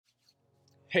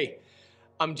Hey,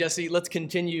 I'm Jesse. Let's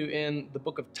continue in the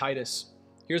book of Titus.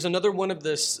 Here's another one of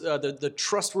the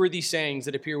trustworthy sayings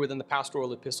that appear within the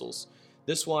pastoral epistles.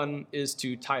 This one is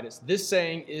to Titus. This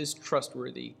saying is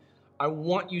trustworthy. I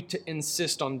want you to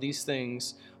insist on these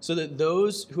things so that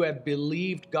those who have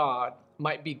believed God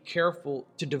might be careful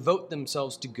to devote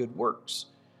themselves to good works.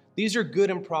 These are good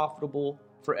and profitable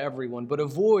for everyone, but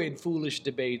avoid foolish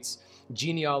debates,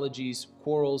 genealogies,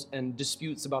 quarrels, and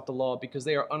disputes about the law because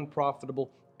they are unprofitable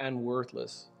and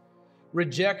worthless.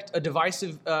 Reject a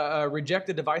divisive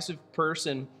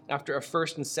person after a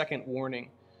first and second warning.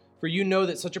 For you know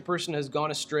that such a person has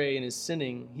gone astray and is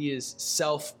sinning. He is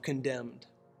self-condemned.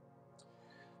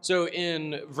 So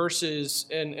in verses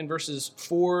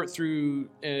 4 through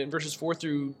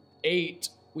 8,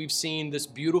 we've seen this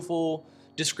beautiful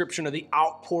description of the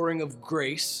outpouring of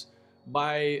grace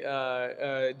by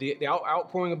the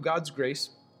outpouring of God's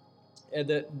grace, and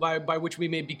that by which we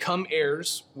may become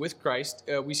heirs with Christ.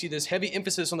 We see this heavy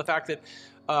emphasis on the fact that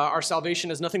our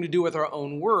salvation has nothing to do with our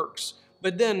own works,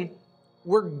 but then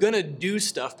we're going to do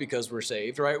stuff because we're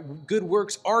saved, right? Good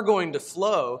works are going to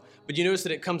flow, but you notice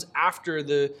that it comes after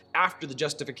the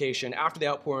justification, after the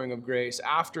outpouring of grace,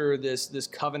 after this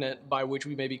covenant by which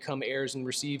we may become heirs and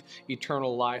receive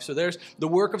eternal life. So there's the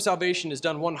work of salvation is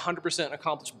done 100%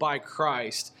 accomplished by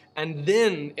Christ. And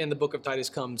then in the book of Titus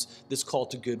comes this call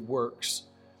to good works.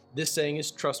 This saying is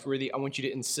trustworthy. I want you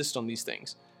to insist on these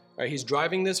things. Right, he's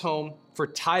driving this home for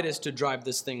Titus to drive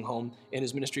this thing home in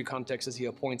his ministry context as he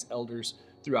appoints elders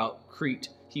throughout Crete.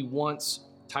 He wants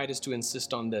Titus to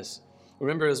insist on this.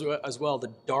 Remember as well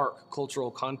the dark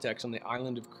cultural context on the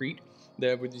island of Crete,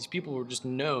 where these people were just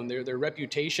known. Their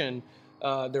reputation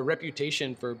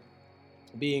for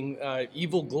being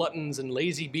evil gluttons and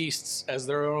lazy beasts, as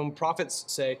their own prophets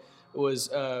say, was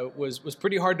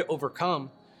pretty hard to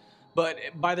overcome. But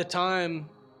by the time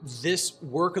this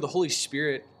work of the Holy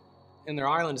Spirit in their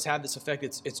island has had this effect,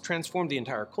 it's transformed the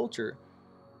entire culture.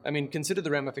 I mean, consider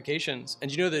the ramifications.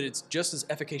 And you know that it's just as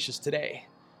efficacious today.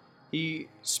 He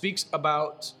speaks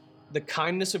about the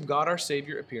kindness of God our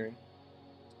Savior appearing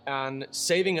and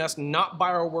saving us not by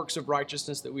our works of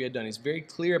righteousness that we had done. He's very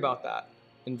clear about that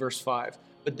in verse 5.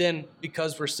 But then,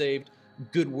 because we're saved,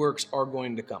 good works are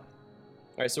going to come.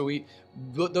 All right, so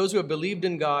those who have believed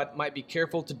in God might be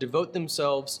careful to devote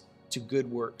themselves to good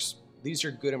works. These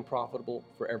are good and profitable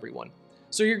for everyone.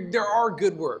 So there are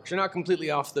good works. You're not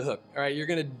completely off the hook. All right, you're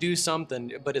going to do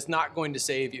something, but it's not going to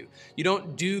save you. You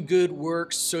don't do good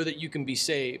works so that you can be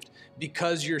saved.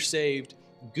 Because you're saved,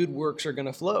 good works are going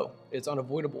to flow. It's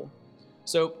unavoidable.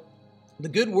 So the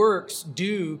good works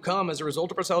do come as a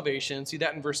result of our salvation. See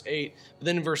that in verse 8. But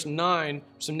then in verse 9,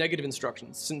 some negative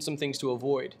instructions, some things to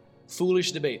avoid.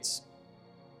 Foolish debates,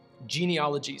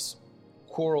 genealogies,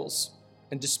 quarrels,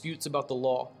 and disputes about the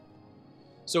law.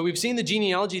 So we've seen the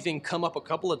genealogy thing come up a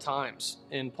couple of times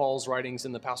in Paul's writings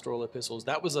in the pastoral epistles.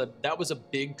 That was a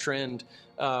big trend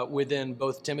within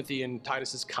both Timothy and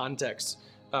Titus's context.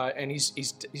 And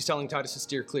he's telling Titus to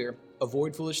steer clear.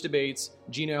 Avoid foolish debates,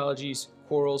 genealogies,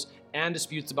 quarrels, and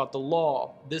disputes about the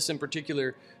law. This in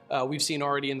particular, we've seen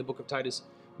already in the book of Titus,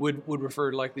 would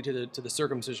refer likely to the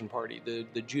circumcision party,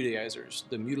 the Judaizers,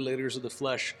 the mutilators of the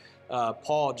flesh.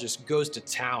 Paul just goes to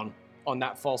town on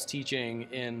that false teaching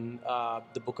in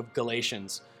the book of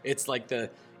Galatians. It's like the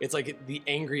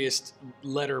angriest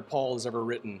letter Paul has ever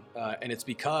written, and it's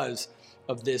because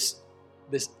of this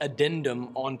addendum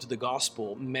onto the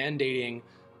gospel, mandating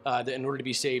that in order to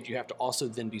be saved, you have to also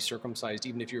then be circumcised,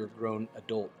 even if you're a grown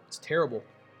adult. It's terrible.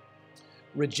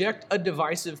 Reject a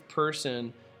divisive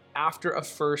person after a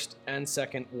first and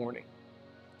second warning.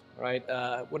 Right?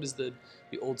 What is the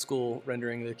old school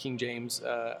rendering, the King James,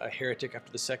 a heretic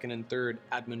after the second and third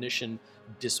admonition,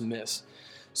 dismiss.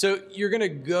 So you're going to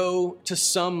go to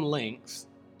some length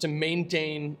to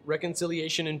maintain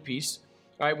reconciliation and peace,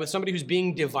 right, with somebody who's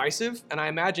being divisive. And I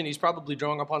imagine he's probably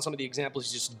drawing upon some of the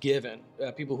examples he's just given.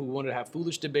 People who wanted to have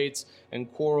foolish debates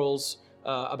and quarrels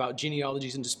about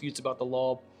genealogies and disputes about the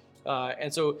law.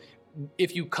 And so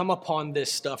if you come upon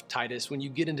this stuff, Titus, when you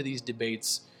get into these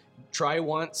debates, try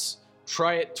once,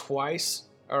 try it twice,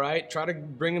 all right? Try to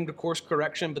bring them to course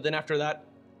correction, but then after that,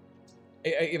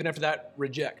 even after that,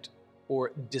 reject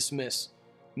or dismiss.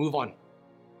 Move on.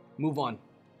 All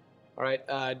right?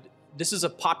 This is a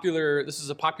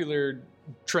popular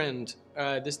trend.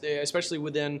 Especially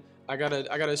within, I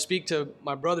gotta speak to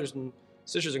my brothers and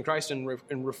sisters in Christ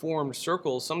in Reformed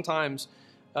circles. Sometimes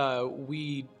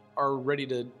we are ready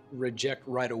to reject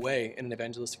right away in an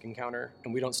evangelistic encounter,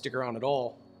 and we don't stick around at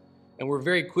all. And we're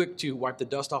very quick to wipe the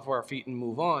dust off of our feet and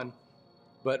move on.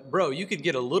 But bro, you could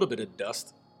get a little bit of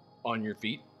dust on your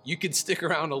feet. You could stick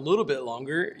around a little bit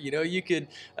longer. You could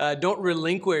don't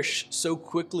relinquish so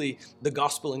quickly the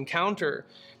gospel encounter.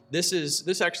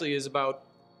 This actually is about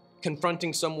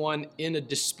confronting someone in a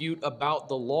dispute about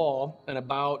the law and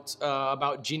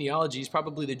about genealogies,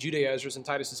 probably the Judaizers in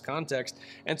Titus's context.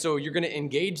 And so you're going to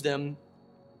engage them,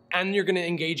 and you're going to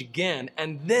engage again,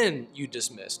 and then you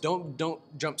dismiss. Don't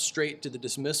jump straight to the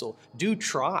dismissal. Do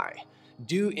try.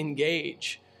 Do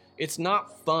engage. It's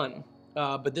not fun,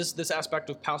 but this aspect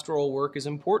of pastoral work is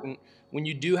important when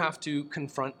you do have to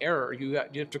confront error. You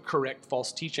have to correct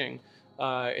false teaching.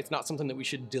 It's not something that we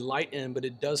should delight in, but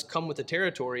it does come with the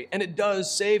territory, and it does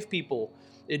save people.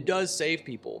 It does save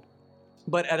people.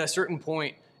 But at a certain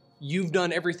point, you've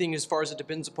done everything as far as it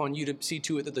depends upon you to see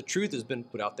to it that the truth has been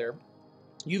put out there.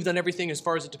 You've done everything as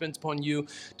far as it depends upon you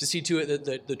to see to it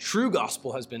that the true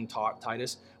gospel has been taught,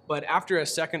 Titus. But after a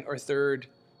second or third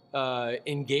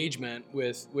engagement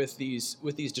with these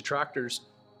detractors,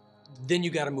 then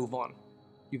you got to move on.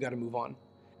 You got to move on,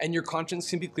 and your conscience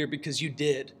can be clear because you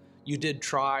did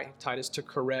try, Titus, to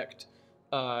correct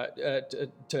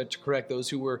to correct those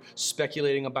who were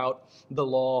speculating about the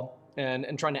law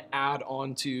and trying to add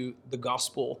on to the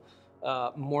gospel.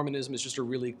 Mormonism is just a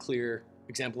really clear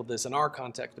example of this in our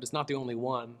context, but it's not the only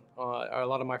one. A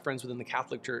lot of my friends within the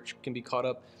Catholic Church can be caught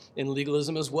up in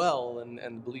legalism as well,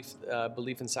 and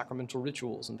belief in sacramental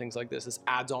rituals and things like this. This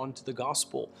adds on to the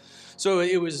gospel. So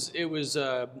it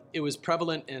was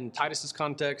prevalent in Titus's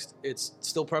context. It's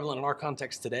still prevalent in our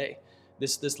context today.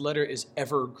 This letter is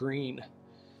evergreen.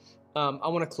 I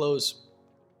want to close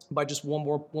by just one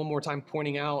more time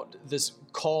pointing out this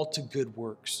call to good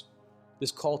works.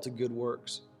 This call to good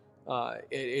works.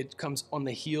 It comes on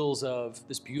the heels of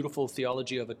this beautiful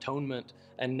theology of atonement,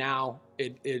 and now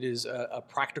it is a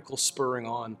practical spurring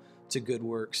on to good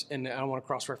works. And I want to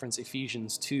cross-reference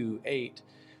Ephesians 2:8.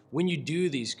 When you do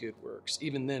these good works,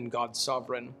 even then God's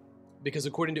sovereign, because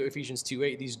according to Ephesians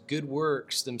 2:8, these good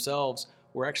works themselves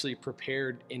were actually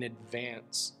prepared in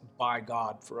advance by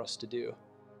God for us to do.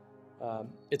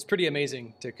 It's pretty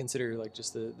amazing to consider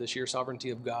just the sheer sovereignty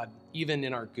of God, even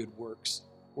in our good works.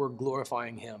 We're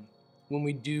glorifying him. When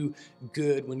we do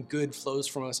good, when good flows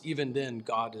from us, even then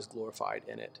God is glorified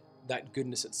in it. That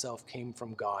goodness itself came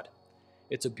from God.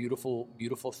 It's a beautiful,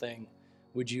 beautiful thing.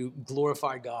 Would you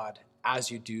glorify God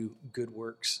as you do good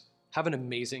works? Have an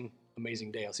amazing,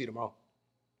 amazing day. I'll see you tomorrow.